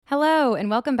Hello, and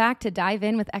welcome back to Dive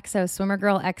In with EXO, Swimmer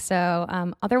Girl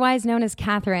EXO, otherwise known as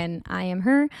Catherine. I am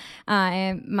her.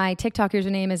 My TikTok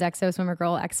username is EXO, Swimmer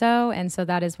Girl EXO, and so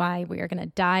that is why we are going to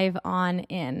dive on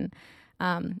in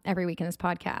every week in this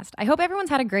podcast. I hope everyone's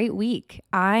had a great week.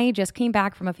 I just came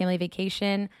back from a family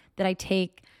vacation that I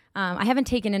take. I haven't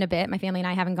taken in a bit. My family and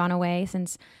I haven't gone away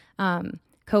since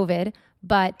COVID,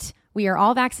 but we are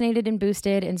all vaccinated and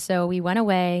boosted, and so we went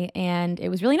away, and it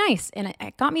was really nice. And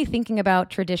it got me thinking about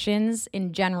traditions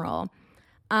in general,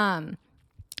 and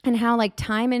how like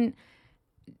time and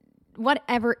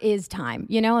whatever is time,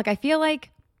 you know? Like I feel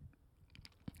like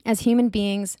as human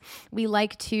beings, we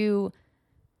like to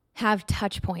have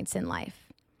touch points in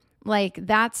life. Like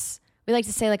we like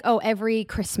to say like, oh, every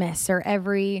Christmas or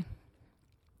every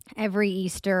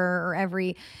Easter or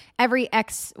every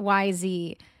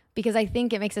XYZ. Because I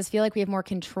think it makes us feel like we have more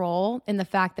control in the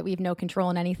fact that we have no control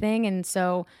in anything. And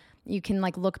so you can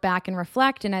like look back and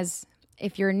reflect. And as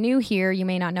if you're new here, you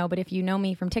may not know, but if you know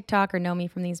me from TikTok or know me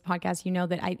from these podcasts, you know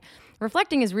that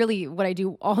reflecting is really what I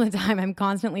do all the time. I'm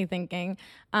constantly thinking.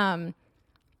 I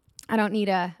don't need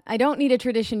a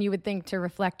tradition you would think to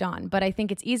reflect on, but I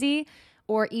think it's easy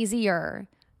or easier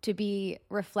to be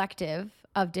reflective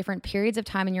of different periods of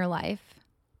time in your life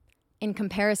in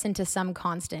comparison to some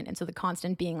constant. And so the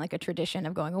constant being like a tradition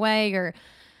of going away, or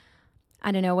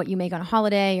I don't know, what you make on a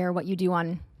holiday or what you do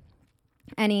on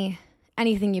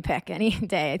anything you pick any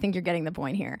day. I think you're getting the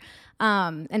point here.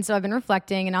 And so I've been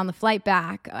reflecting, and on the flight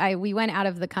back, we went out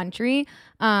of the country.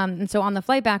 And so on the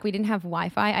flight back, we didn't have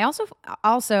Wi-Fi. I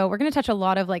also, we're going to touch a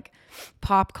lot of like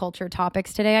pop culture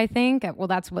topics today, I think. Well,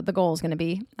 that's what the goal is going to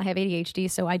be. I have ADHD,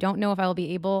 so I don't know if I will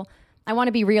be able, I want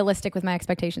to be realistic with my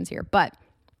expectations here, but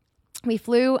we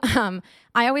flew. I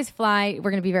always fly.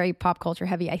 We're going to be very pop culture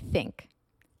heavy, I think.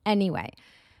 Anyway,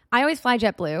 I always fly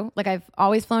JetBlue. Like I've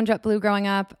always flown JetBlue growing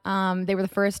up. They were the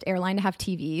first airline to have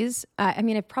TVs. I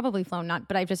mean, I've probably flown not,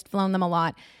 but I've just flown them a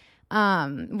lot.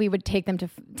 We would take them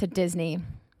to Disney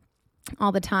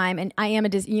all the time. And I am a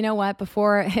Disney. You know what?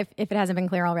 Before, if it hasn't been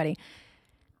clear already,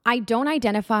 I don't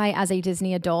identify as a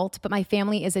Disney adult, but my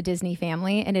family is a Disney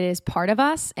family and it is part of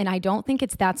us. And I don't think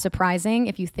it's that surprising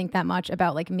if you think that much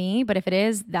about like me, but if it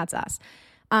is, that's us.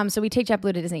 So we take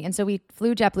JetBlue to Disney. And so we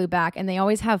flew JetBlue back, and they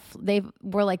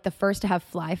were like the first to have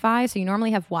Fly-Fi. So you normally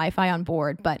have Wi-Fi on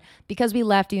board, but because we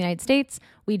left the United States,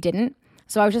 we didn't.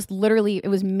 So I was just literally, it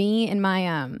was me and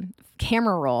my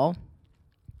camera roll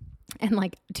and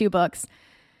like 2 books.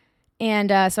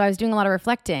 And so I was doing a lot of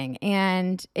reflecting,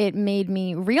 and it made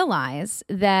me realize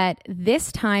that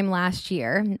this time last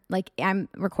year, like I'm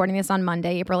recording this on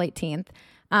Monday, April 18th,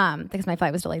 because my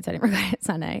flight was delayed, so I didn't record it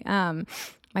Sunday.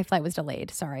 My flight was delayed.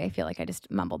 Sorry, I feel like I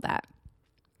just mumbled that.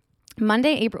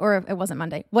 Or it wasn't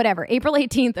Monday, whatever. April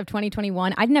 18th of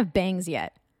 2021, I didn't have bangs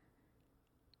yet.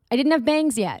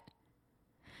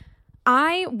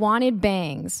 I wanted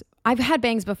bangs. I've had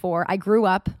bangs before. I grew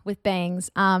up with bangs.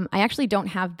 I actually don't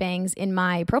have bangs in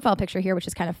my profile picture here, which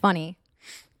is kind of funny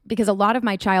because a lot of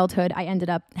my childhood, I ended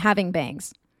up having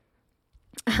bangs,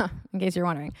 in case you're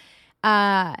wondering.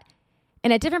 And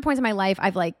at different points in my life,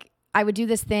 I would do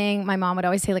this thing. My mom would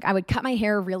always say, like, I would cut my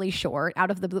hair really short out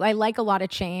of the blue. I like a lot of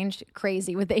change,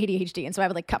 crazy with the ADHD. And so I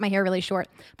would like cut my hair really short,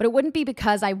 but it wouldn't be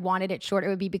because I wanted it short. It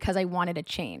would be because I wanted a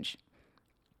change.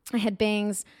 I had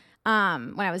bangs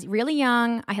when I was really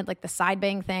young. I had like the side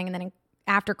bang thing. And then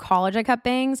after college, I cut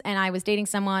bangs, and I was dating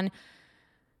someone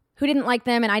who didn't like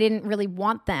them, and I didn't really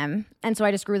want them. And so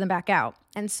I just grew them back out.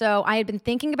 And so I had been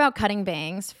thinking about cutting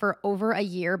bangs for over a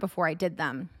year before I did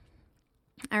them.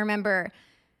 I remember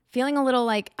feeling a little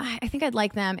like, I think I'd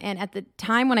like them. And at the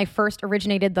time when I first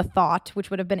originated the thought,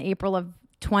 which would have been April of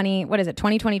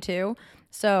 2022.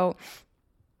 So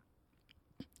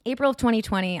April of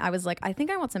 2020, I was like, I think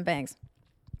I want some bangs.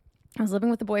 I was living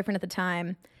with a boyfriend at the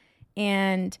time,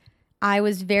 and I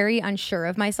was very unsure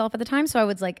of myself at the time. So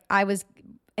I was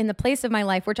in the place of my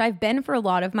life, which I've been for a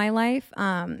lot of my life.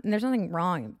 And there's nothing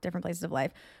wrong in different places of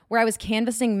life, where I was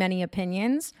canvassing many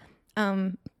opinions.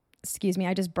 Excuse me,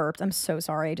 I just burped. I'm so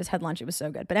sorry. I just had lunch. It was so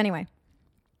good. But anyway,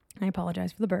 I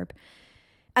apologize for the burp.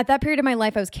 At that period of my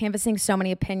life, I was canvassing so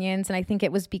many opinions. And I think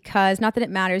it was because, not that it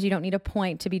matters, you don't need a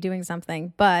point to be doing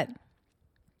something, but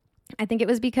I think it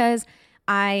was because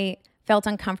I felt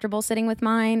uncomfortable sitting with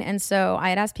mine. And so I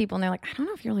had asked people, and they're like, I don't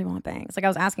know if you really want bangs. Like I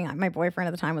was asking, my boyfriend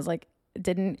at the time was like,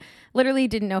 didn't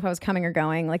know if I was coming or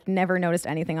going, like never noticed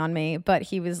anything on me, but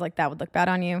he was like, that would look bad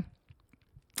on you.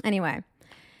 Anyway,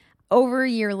 over a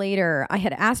year later, I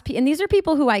had asked, and these are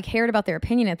people who I cared about their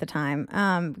opinion at the time,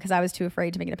 because I was too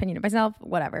afraid to make an opinion of myself,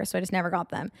 whatever. So I just never got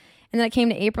them. And then it came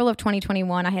to April of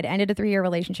 2021. I had ended a 3-year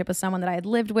relationship with someone that I had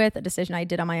lived with, a decision I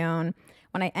did on my own.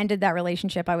 When I ended that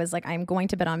relationship, I was like, I'm going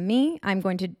to bet on me. I'm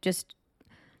going to just,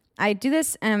 I do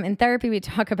this in therapy. We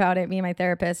talk about it, me and my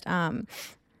therapist. And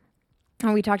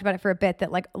we talked about it for a bit,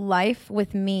 that like life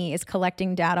with me is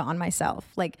collecting data on myself.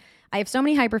 Like I have so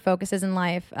many hyper focuses in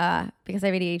life because I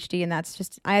have ADHD, and that's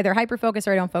just, I either hyper focus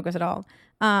or I don't focus at all.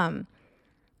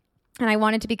 And I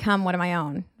wanted to become one of my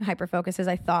own hyper focuses.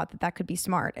 I thought that could be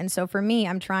smart. And so for me,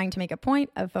 I'm trying to make a point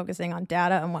of focusing on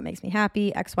data and what makes me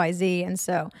happy, X, Y, Z. And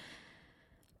so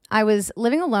I was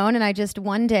living alone, and I just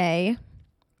one day,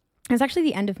 it was actually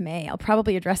the end of May. I'll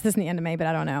probably address this in the end of May, but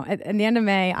I don't know. At the end of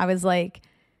May, I was like,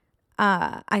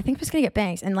 I think I'm just gonna get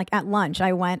bangs. And like at lunch,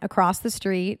 I went across the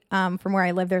street from where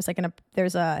I live.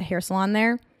 There's a hair salon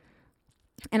there,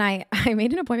 and I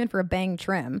made an appointment for a bang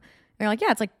trim. And they're like,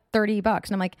 yeah, it's like $30,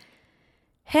 and I'm like,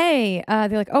 hey. They're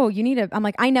like, oh, you need I'm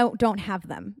like, I don't have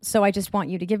them, so I just want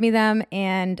you to give me them.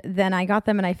 And then I got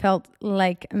them, and I felt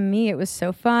like me. It was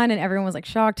so fun, and everyone was like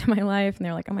shocked in my life, and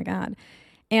they're like, oh my god.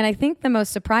 And I think the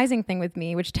most surprising thing with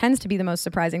me, which tends to be the most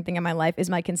surprising thing in my life, is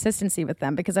my consistency with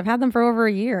them, because I've had them for over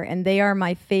a year, and they are one of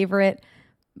my favorite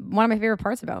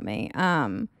parts about me.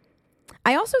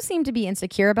 I also seem to be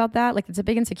insecure about that. Like it's a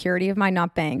big insecurity of mine,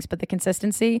 not bangs, but the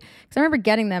consistency. Because I remember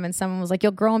getting them and someone was like,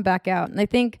 you'll grow them back out. And I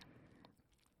think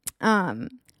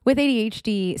with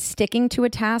ADHD, sticking to a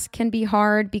task can be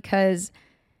hard because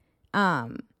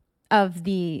of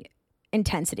the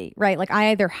intensity, right? Like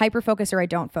I either hyper focus or I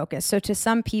don't focus. So to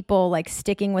some people, like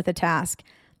sticking with a task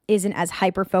isn't as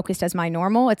hyper focused as my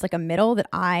normal. It's like a middle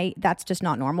that's just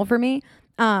not normal for me.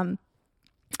 I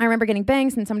remember getting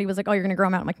bangs and somebody was like, oh, you're going to grow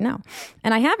them out. I'm like, no.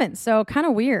 And I haven't. So kind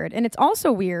of weird. And it's also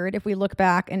weird if we look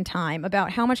back in time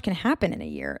about how much can happen in a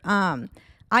year.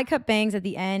 I cut bangs at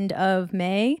the end of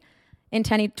May in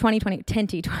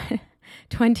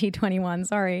 2021.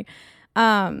 Sorry.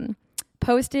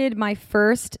 Posted my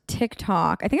first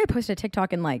TikTok. I think I posted a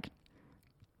TikTok in like,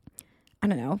 I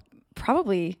don't know,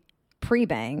 probably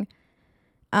pre-bang.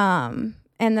 And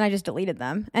then I just deleted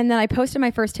them. And then I posted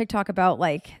my first TikTok about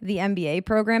like the MBA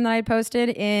program that I posted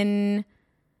in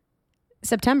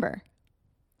September.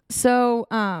 So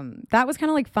that was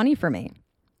kind of like funny for me.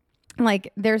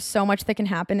 Like there's so much that can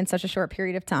happen in such a short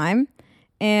period of time.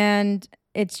 And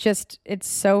it's just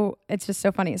so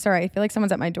funny. Sorry, I feel like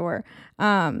someone's at my door.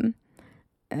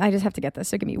 I just have to get this.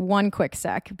 So give me one quick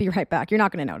sec. Be right back. You're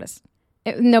not going to notice.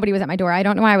 Nobody was at my door. I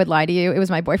don't know why I would lie to you. It was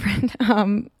my boyfriend.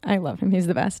 I love him. He's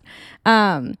the best.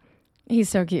 He's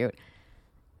so cute.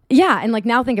 Yeah. And like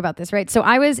now think about this, right? So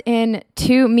I was 2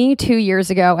 years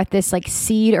ago at this like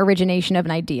seed origination of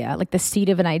an idea, like the seed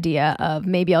of an idea of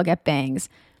maybe I'll get bangs.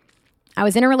 I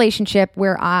was in a relationship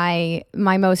where my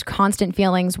most constant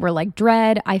feelings were like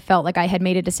dread. I felt like I had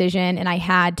made a decision and I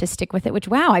had to stick with it, which,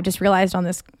 wow, I just realized on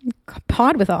this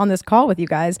on this call with you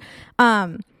guys.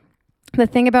 The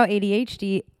thing about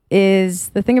ADHD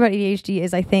is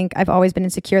I think I've always been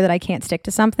insecure that I can't stick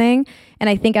to something. And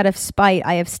I think out of spite,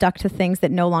 I have stuck to things that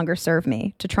no longer serve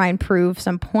me to try and prove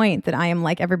some point that I am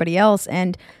like everybody else.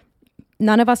 And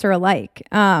none of us are alike.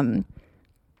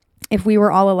 If we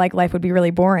were all alike, life would be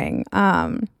really boring.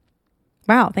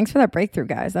 Wow, thanks for that breakthrough,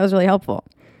 guys. That was really helpful.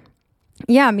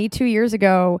 Yeah, me 2 years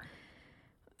ago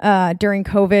during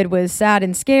COVID was sad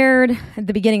and scared at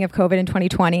the beginning of COVID in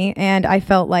 2020. And I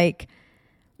felt like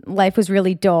life was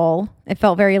really dull. It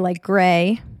felt very like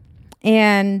gray.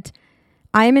 And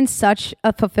I am in such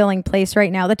a fulfilling place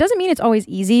right now. That doesn't mean it's always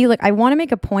easy. Like I want to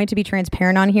make a point to be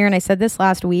transparent on here. And I said this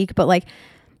last week, but like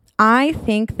I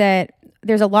think that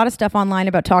there's a lot of stuff online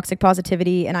about toxic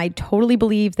positivity, and I totally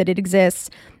believe that it exists.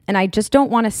 And I just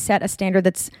don't want to set a standard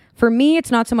that's, for me,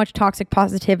 it's not so much toxic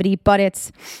positivity, but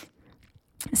it's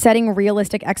setting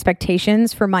realistic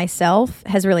expectations for myself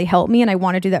has really helped me. And I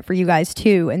want to do that for you guys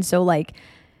too. And so like,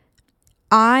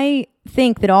 I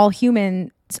think that all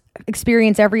humans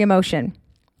experience every emotion: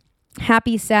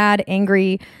 happy, sad,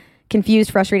 angry, confused,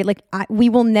 frustrated. Like we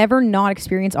will never not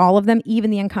experience all of them,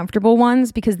 even the uncomfortable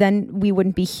ones, because then we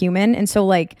wouldn't be human. And so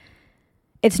like,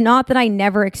 it's not that I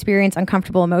never experience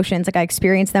uncomfortable emotions. Like I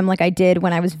experience them like I did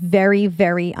when I was very,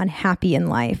 very unhappy in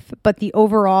life. But the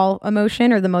overall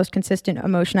emotion, or the most consistent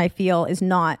emotion I feel, is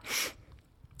not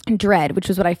dread, which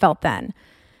was what I felt then.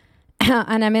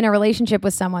 And I'm in a relationship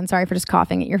with someone, sorry for just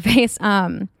coughing at your face,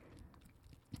 that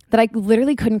I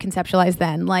literally couldn't conceptualize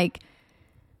then. Like,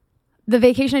 the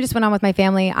vacation I just went on with my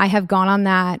family, I have gone on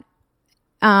that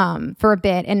for a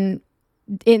bit. And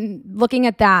in looking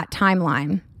at that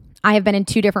timeline, I have been in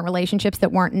 2 different relationships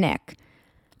that weren't Nick.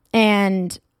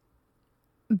 And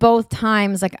both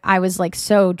times, like, I was like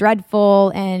so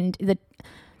dreadful, and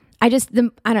I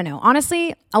don't know.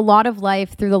 Honestly, a lot of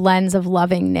life through the lens of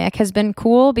loving Nick has been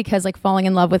cool, because like falling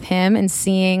in love with him and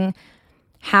seeing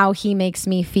how he makes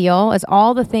me feel is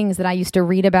all the things that I used to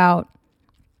read about,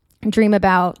 dream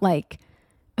about, like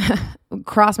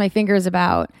cross my fingers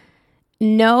about,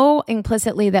 know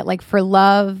implicitly that like for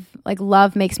love, like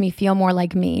love makes me feel more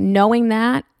like me. Knowing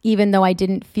that, even though I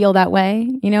didn't feel that way,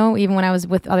 even when I was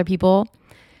with other people,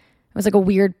 it was like a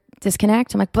weird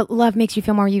disconnect. I'm like, but love makes you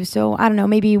feel more you. So I don't know,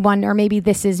 maybe maybe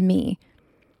this is me.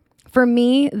 For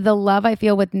me, the love I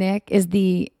feel with Nick is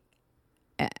he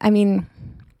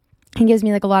gives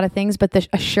me like a lot of things, but the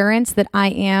assurance that I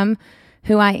am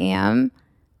who I am,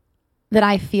 that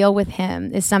I feel with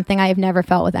him, is something I have never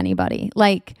felt with anybody.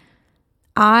 Like,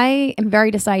 I am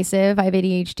very decisive. I have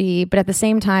ADHD, but at the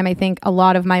same time, I think a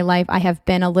lot of my life I have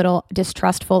been a little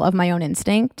distrustful of my own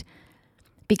instinct,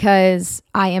 because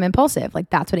I am impulsive. Like,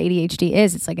 that's what ADHD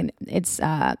is. It's like it's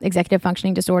executive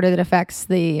functioning disorder that affects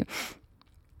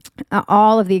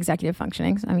all of the executive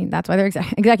functionings. I mean, that's why they're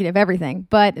executive everything,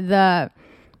 but the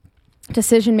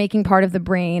decision-making part of the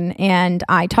brain. And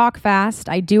I talk fast.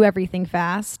 I do everything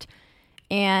fast.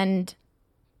 And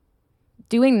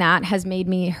doing that has made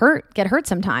me get hurt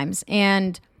sometimes.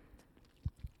 And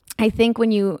I think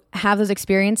when you have those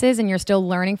experiences and you're still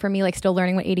learning, for me, like still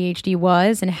learning what ADHD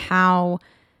was and how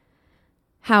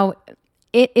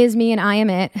it is me and I am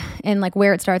it, and like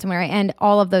where it starts and where I end,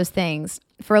 all of those things.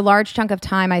 For a large chunk of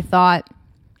time, I thought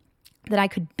that I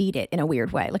could beat it in a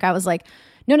weird way. Like, I was like,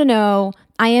 no,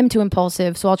 I am too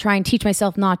impulsive, so I'll try and teach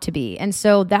myself not to be. And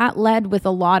so that led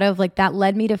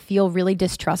me to feel really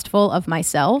distrustful of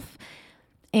myself.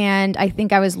 And I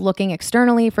think I was looking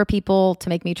externally for people to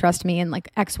make me trust me in like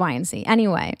X, Y, and Z.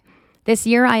 Anyway, this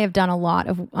year I have done a lot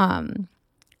of,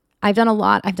 I've spent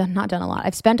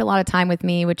a lot of time with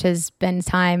me, which has been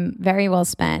time very well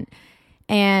spent.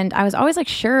 And I was always like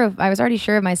I was already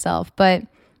sure of myself, but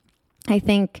I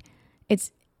think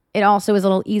it also is a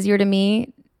little easier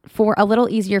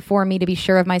for me to be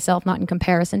sure of myself, not in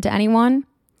comparison to anyone,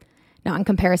 not in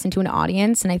comparison to an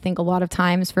audience. And I think a lot of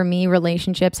times for me,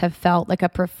 relationships have felt like a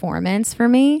performance for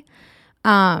me.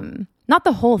 Not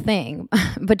the whole thing,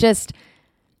 but just,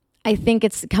 I think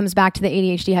it comes back to the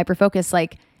ADHD hyperfocus.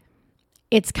 Like,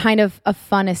 it's kind of a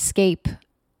fun escape.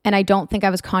 And I don't think I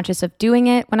was conscious of doing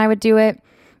it when I would do it.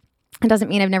 It doesn't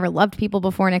mean I've never loved people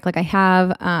before, Nick, like I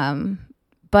have.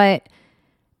 But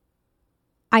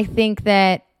I think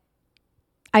that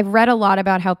I've read a lot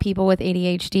about how people with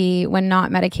ADHD, when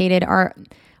not medicated, are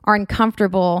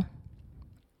uncomfortable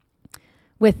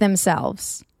with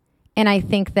themselves. And I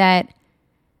think that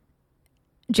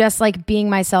just like being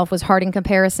myself was hard in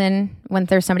comparison when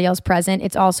there's somebody else present,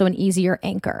 it's also an easier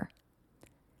anchor.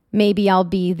 Maybe I'll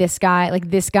be this guy,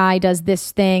 like this guy does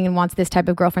this thing and wants this type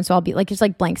of girlfriend, so I'll be like, just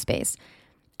like blank space.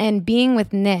 And being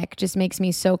with Nick just makes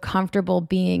me so comfortable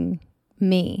being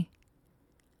me.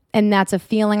 And that's a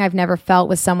feeling I've never felt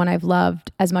with someone I've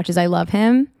loved as much as I love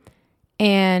him.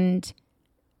 And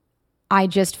I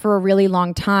just, for a really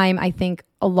long time, I think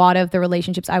a lot of the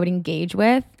relationships I would engage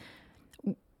with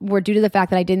were due to the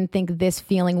fact that I didn't think this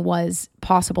feeling was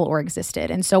possible or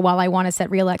existed. And so while I want to set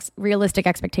realistic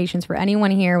expectations for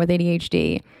anyone here with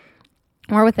ADHD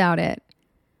or without it,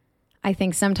 I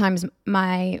think sometimes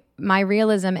my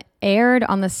realism erred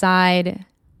on the side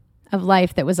of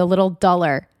life that was a little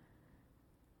duller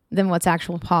than what's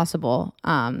actually possible.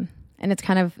 And it's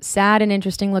kind of sad and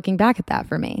interesting looking back at that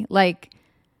for me. Like,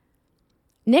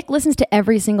 Nick listens to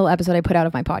every single episode I put out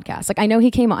of my podcast. Like, I know he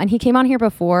came on here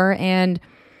before, and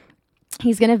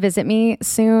he's going to visit me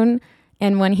soon.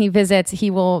 And when he visits,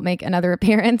 he will make another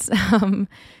appearance.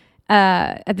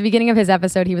 At the beginning of his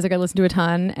episode, he was like, I listened to a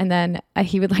ton. And then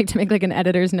he would like to make like an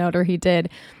editor's note, or he did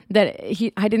that.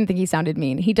 I didn't think he sounded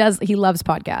mean. He loves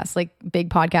podcasts, like big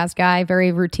podcast guy,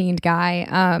 very routine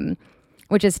guy,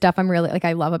 which is stuff I'm really like,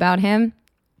 I love about him.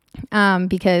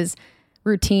 Because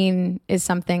routine is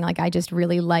something like I just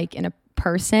really like in a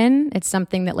person. It's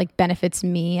something that like benefits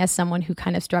me as someone who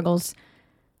kind of struggles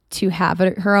to have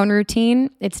her own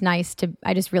routine. It's nice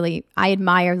I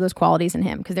admire those qualities in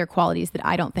him, because they're qualities that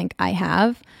I don't think I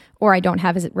have, or I don't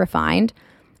have as refined.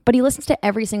 But he listens to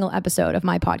every single episode of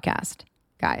my podcast,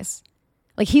 guys.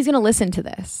 Like, he's going to listen to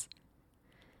this.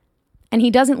 And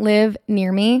he doesn't live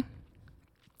near me.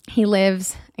 He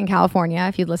lives in California,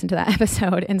 if you'd listen to that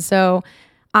episode. And so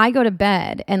I go to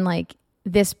bed and like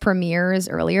this premieres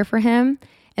earlier for him.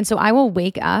 And so I will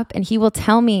wake up and he will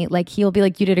tell me, like, he'll be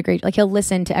like, you did a great, like he'll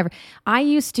listen to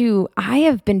I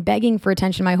have been begging for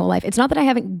attention my whole life. It's not that I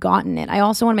haven't gotten it. I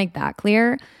also want to make that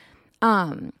clear.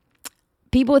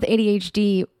 People with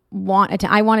ADHD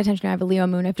I want attention. I have a Leo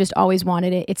moon. I've just always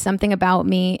wanted it. It's something about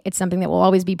me. It's something that will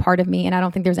always be part of me. And I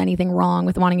don't think there's anything wrong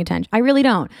with wanting attention. I really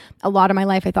don't. A lot of my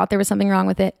life, I thought there was something wrong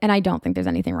with it. And I don't think there's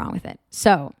anything wrong with it.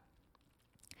 So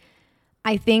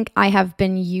I think I have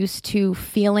been used to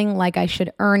feeling like I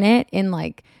should earn it in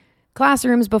like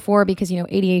classrooms before because,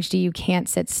 ADHD, you can't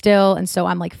sit still. And so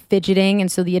I'm like fidgeting. And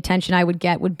so the attention I would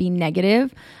get would be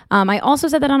negative. I also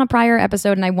said that on a prior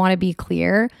episode, and I want to be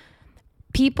clear.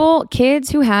 Kids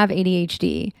who have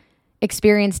ADHD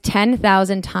experience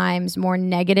 10,000 times more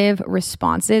negative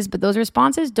responses, but those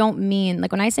responses don't mean,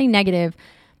 like when I say negative,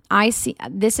 I see,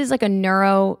 this is like a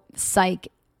neuropsych,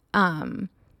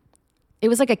 it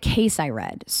was like a case I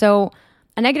read. So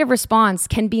a negative response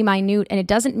can be minute, and it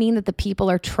doesn't mean that the people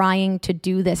are trying to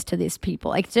do this to these people.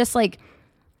 Like just like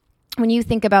when you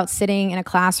think about sitting in a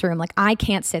classroom, like I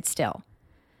can't sit still.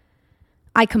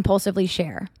 I compulsively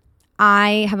share.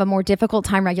 I have a more difficult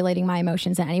time regulating my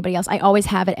emotions than anybody else. I always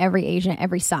have at every age and at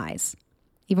every size,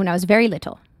 even when I was very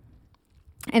little.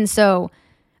 And so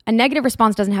a negative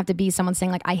response doesn't have to be someone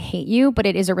saying like, I hate you, but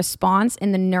it is a response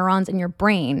in the neurons in your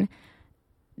brain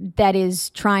that is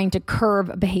trying to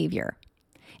curb behavior.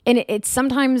 And it's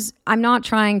sometimes I'm not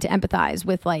trying to empathize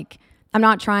with I'm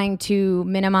not trying to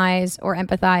minimize or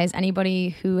empathize anybody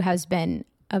who has been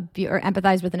or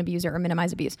empathize with an abuser or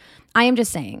minimize abuse. I am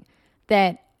just saying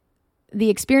that the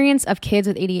experience of kids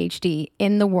with ADHD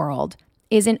in the world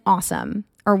isn't awesome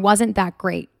or wasn't that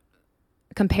great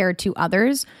compared to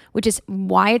others, which is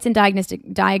why it's in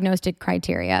diagnostic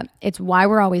criteria. It's why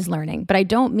we're always learning. But I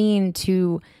don't mean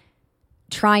to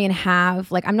try and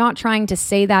I'm not trying to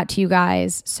say that to you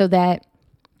guys so that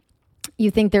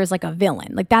you think there's like a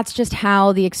villain. Like that's just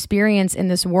how the experience in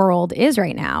this world is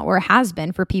right now, or has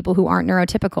been for people who aren't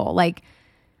neurotypical. Like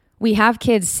we have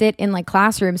kids sit in like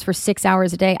classrooms for 6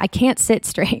 hours a day. I can't sit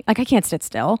straight. Like I can't sit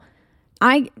still.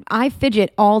 I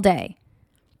fidget all day.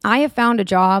 I have found a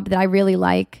job that I really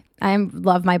like. I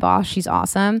love my boss. She's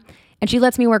awesome. And she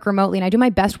lets me work remotely, and I do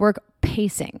my best work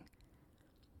pacing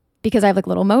because I have like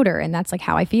little motor, and that's like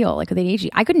how I feel like with ADHD.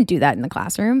 I couldn't do that in the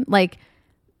classroom. Like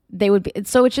they would be.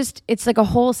 So it's like a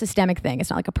whole systemic thing.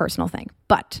 It's not like a personal thing,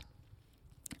 but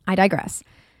I digress.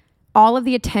 All of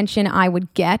the attention I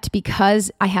would get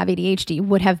because I have ADHD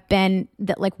would have been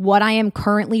that like what I am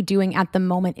currently doing at the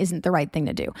moment isn't the right thing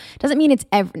to do. Doesn't mean it's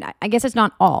I guess it's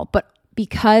not all, but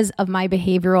because of my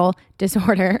behavioral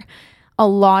disorder, a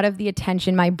lot of the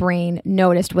attention my brain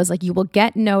noticed was like, you will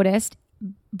get noticed,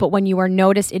 but when you are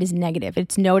noticed, it is negative.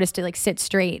 It's noticed to like sit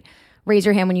straight, raise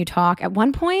your hand when you talk. At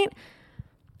one point,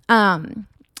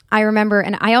 I remember,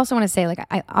 and I also want to say, like,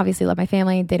 I obviously love my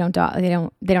family. They don't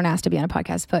ask to be on a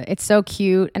podcast, but it's so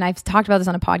cute. And I've talked about this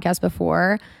on a podcast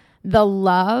before. The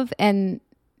love and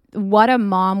what a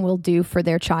mom will do for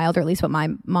their child, or at least what my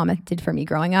mama did for me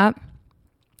growing up,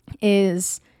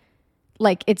 is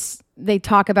like they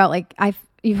talk about like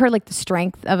you've heard like the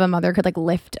strength of a mother could like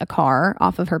lift a car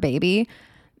off of her baby.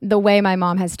 The way my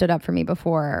mom has stood up for me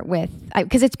before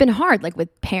because it's been hard, like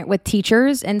with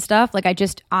teachers and stuff. Like I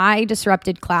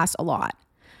disrupted class a lot,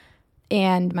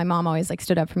 and my mom always like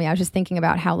stood up for me. I was just thinking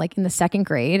about how like in the second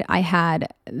grade, I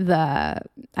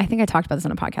think I talked about this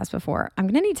on a podcast before. I'm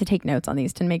going to need to take notes on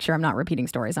these to make sure I'm not repeating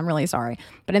stories. I'm really sorry.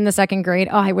 But in the second grade,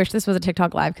 I wish this was a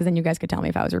TikTok live because then you guys could tell me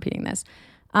if I was repeating this.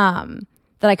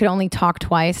 That I could only talk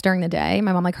twice during the day.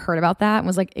 My mom like heard about that and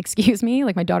was like, excuse me,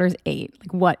 like my daughter's 8.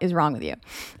 Like what is wrong with you?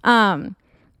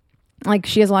 Like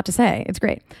she has a lot to say. It's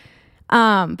great.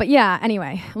 But yeah,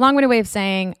 anyway, long-winded way of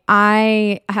saying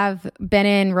I have been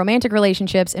in romantic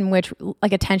relationships in which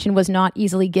like attention was not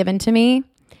easily given to me.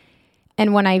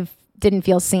 And when I didn't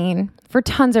feel seen for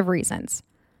tons of reasons.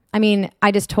 I mean,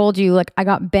 I just told you, like I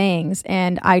got bangs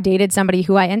and I dated somebody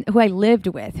who I lived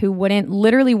with, who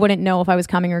literally wouldn't know if I was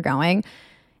coming or going.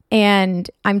 And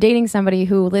I'm dating somebody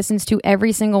who listens to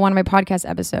every single one of my podcast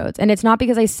episodes. And it's not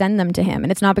because I send them to him.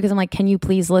 And it's not because I'm like, can you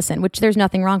please listen? Which there's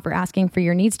nothing wrong for asking for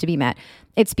your needs to be met.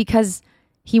 It's because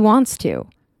he wants to.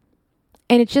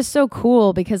 And it's just so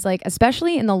cool because like,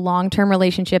 especially in the long-term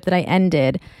relationship that I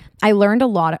ended, I learned a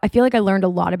lot. I feel like I learned a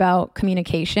lot about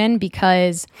communication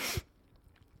because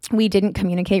we didn't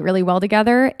communicate really well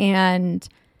together. And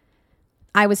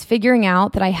I was figuring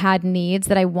out that I had needs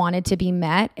that I wanted to be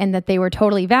met and that they were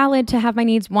totally valid to have my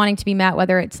needs wanting to be met,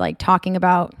 whether it's like talking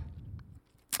about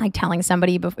like telling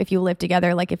somebody if you live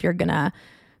together, like if you're gonna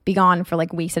be gone for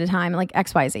like weeks at a time, like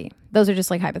XYZ. Those are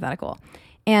just like hypothetical.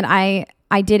 And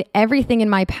I did everything in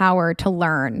my power to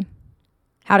learn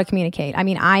how to communicate. I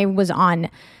mean, I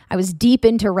was deep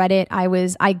into Reddit.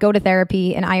 I go to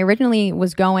therapy, and I originally I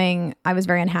was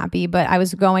very unhappy, but I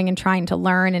was going and trying to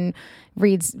learn and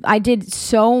read. I did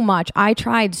so much. I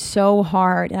tried so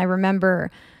hard. And I remember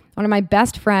one of my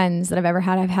best friends that I've ever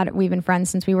had, we've been friends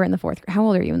since we were in the fourth. How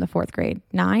old are you in the fourth grade?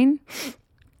 9?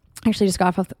 I actually just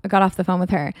got off the phone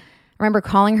with her. I remember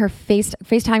calling her,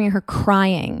 FaceTiming her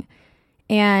crying.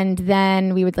 And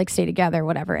then we would like stay together,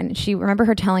 whatever. And remember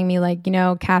her telling me like,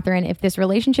 Catherine, if this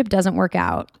relationship doesn't work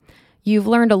out, you've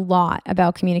learned a lot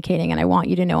about communicating, and I want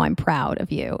you to know I'm proud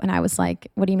of you. And I was like,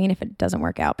 what do you mean if it doesn't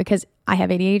work out? Because I have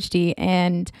ADHD,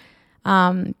 and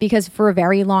because for a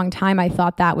very long time, I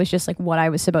thought that was just like what I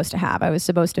was supposed to have. I was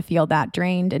supposed to feel that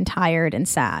drained and tired and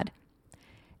sad.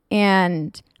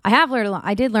 And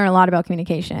I did learn a lot about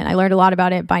communication. I learned a lot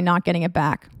about it by not getting it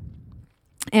back.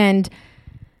 And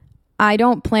I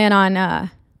don't plan on, I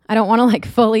don't want to like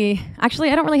fully, actually,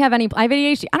 I don't really have I have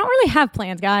ADHD. I don't really have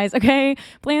plans, guys. Okay.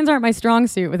 Plans aren't my strong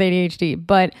suit with ADHD,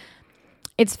 but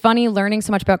it's funny learning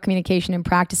so much about communication and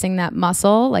practicing that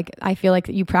muscle. Like I feel like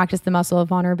you practice the muscle of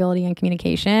vulnerability and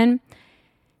communication.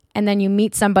 And then you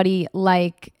meet somebody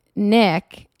like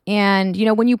Nick. And,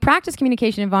 when you practice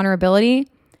communication and vulnerability,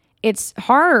 it's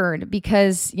hard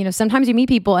because, sometimes you meet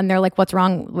people and they're like, what's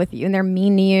wrong with you? And they're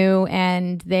mean to you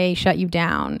and they shut you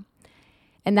down.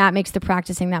 And that makes the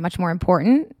practicing that much more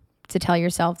important, to tell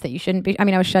yourself that you shouldn't be. I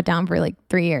mean, I was shut down for like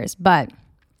 3 years, but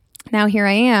now here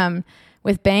I am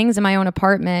with bangs in my own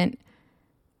apartment,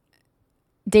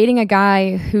 dating a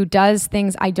guy who does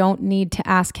things I don't need to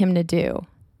ask him to do.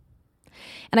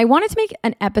 And I wanted to make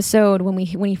an episode when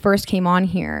he first came on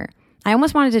here. I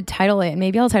almost wanted to title it, and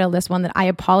maybe I'll title this one, that I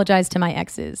apologize to my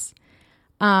exes,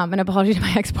 an apology to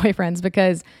my ex-boyfriends,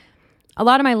 because a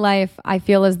lot of my life, I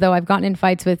feel as though I've gotten in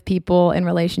fights with people in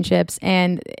relationships,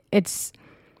 and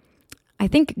I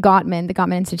think the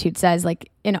Gottman Institute says, like,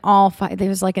 in all fight,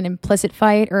 there's like an implicit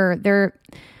fight, or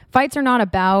fights are not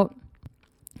about,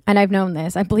 and I've known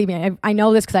this, believe me, I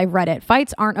know this because I've read it.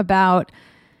 Fights aren't about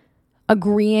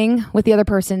agreeing with the other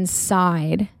person's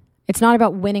side. It's not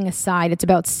about winning a side. It's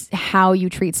about how you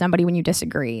treat somebody when you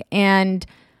disagree. And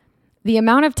the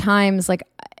amount of times, like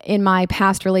in my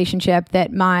past relationship,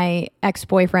 that my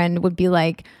ex-boyfriend would be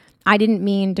like, I didn't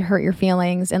mean to hurt your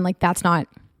feelings. And like, that's not,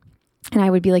 and I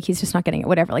would be like, he's just not getting it,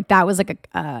 whatever. Like that was like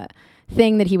a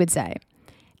thing that he would say,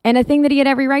 and a thing that he had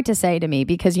every right to say to me,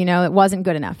 because, it wasn't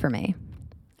good enough for me.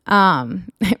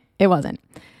 It wasn't,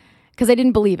 because I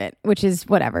didn't believe it, which is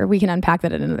whatever. We can unpack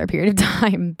that at another period of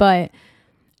time. But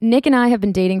Nick and I have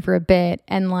been dating for a bit,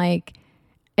 and like,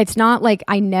 it's not like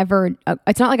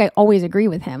it's not like I always agree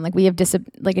with him. Like we have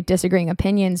disagreeing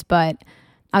opinions, but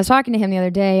I was talking to him the other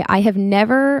day. I have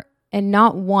never, and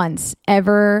not once,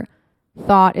 ever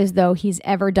thought as though he's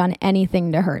ever done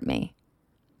anything to hurt me.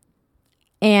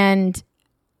 And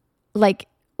like,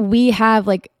 we have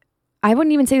like, I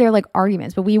wouldn't even say they're like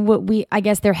arguments, but I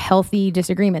guess they're healthy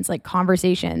disagreements, like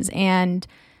conversations. And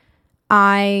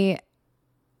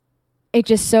it's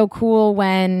just so cool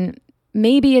when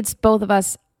maybe it's both of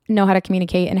us know how to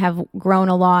communicate and have grown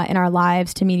a lot in our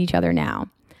lives to meet each other now.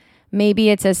 Maybe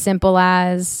it's as simple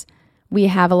as we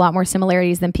have a lot more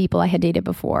similarities than people I had dated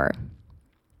before.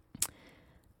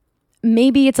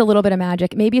 Maybe it's a little bit of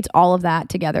magic. Maybe it's all of that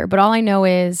together. But all I know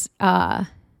is,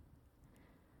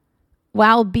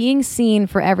 while being seen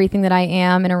for everything that I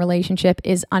am in a relationship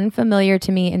is unfamiliar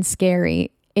to me and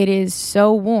scary, it is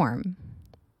so warm.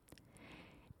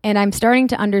 And I'm starting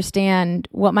to understand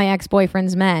what my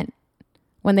ex-boyfriends meant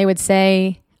when they would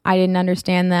say I didn't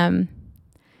understand them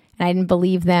and I didn't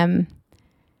believe them,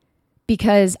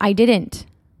 because I didn't.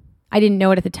 I didn't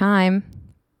know it at the time,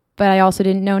 but I also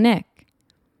didn't know Nick.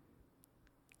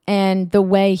 And the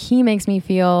way he makes me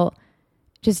feel,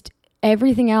 just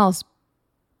everything else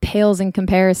pales in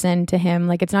comparison to him.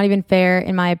 Like, it's not even fair,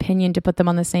 in my opinion, to put them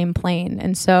on the same plane.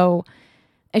 And so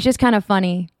it's just kind of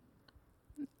funny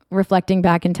reflecting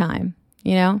back in time,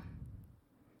 It's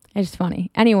just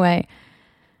funny. Anyway,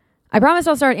 I promise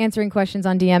I'll start answering questions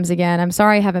on DMs again. I'm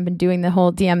sorry I haven't been doing the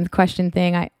whole DM question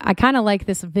thing. I kind of like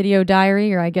this video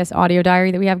diary, or I guess audio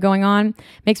diary, that we have going on.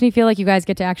 Makes me feel like you guys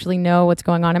get to actually know what's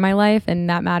going on in my life, and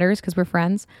that matters because we're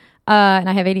friends. And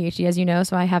I have ADHD, as you know,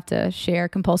 so I have to share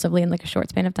compulsively in like a short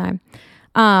span of time.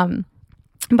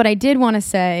 But I did want to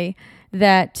say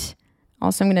that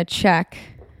also, I'm going to check.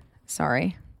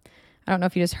 Sorry. I don't know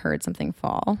if you just heard something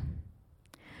fall.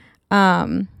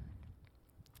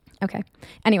 Okay.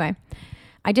 Anyway,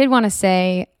 I did want to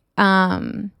say,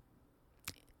 you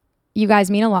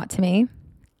guys mean a lot to me.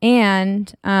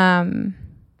 And,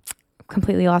 of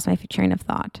completely lost my train of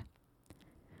thought.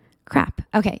 Crap.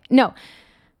 Okay. No.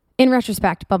 In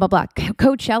retrospect, blah, blah, blah.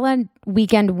 Coachella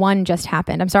weekend 1 just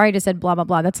happened. I'm sorry I just said blah, blah,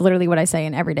 blah. That's literally what I say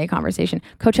in everyday conversation.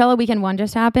 Coachella weekend 1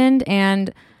 just happened,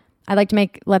 and I'd like to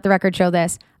let the record show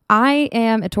this. I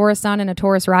am a Taurus sun and a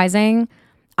Taurus rising.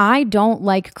 I don't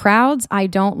like crowds. I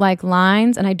don't like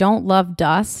lines, and I don't love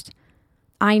dust.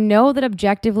 I know that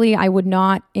objectively I would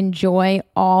not enjoy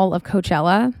all of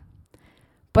Coachella,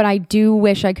 but I do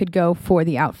wish I could go for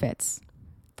the outfits.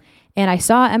 And I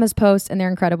saw Emma's posts, and they're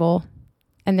incredible.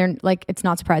 And they're like, it's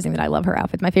not surprising that I love her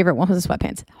outfit. My favorite one was the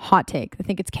sweatpants. Hot take. I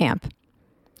think it's camp.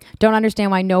 Don't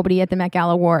understand why nobody at the Met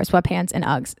Gala wore sweatpants and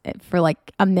Uggs for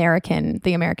like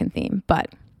the American theme.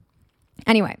 But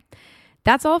anyway,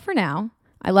 that's all for now.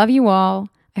 I love you all.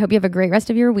 I hope you have a great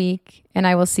rest of your week, and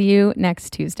I will see you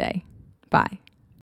next Tuesday. Bye.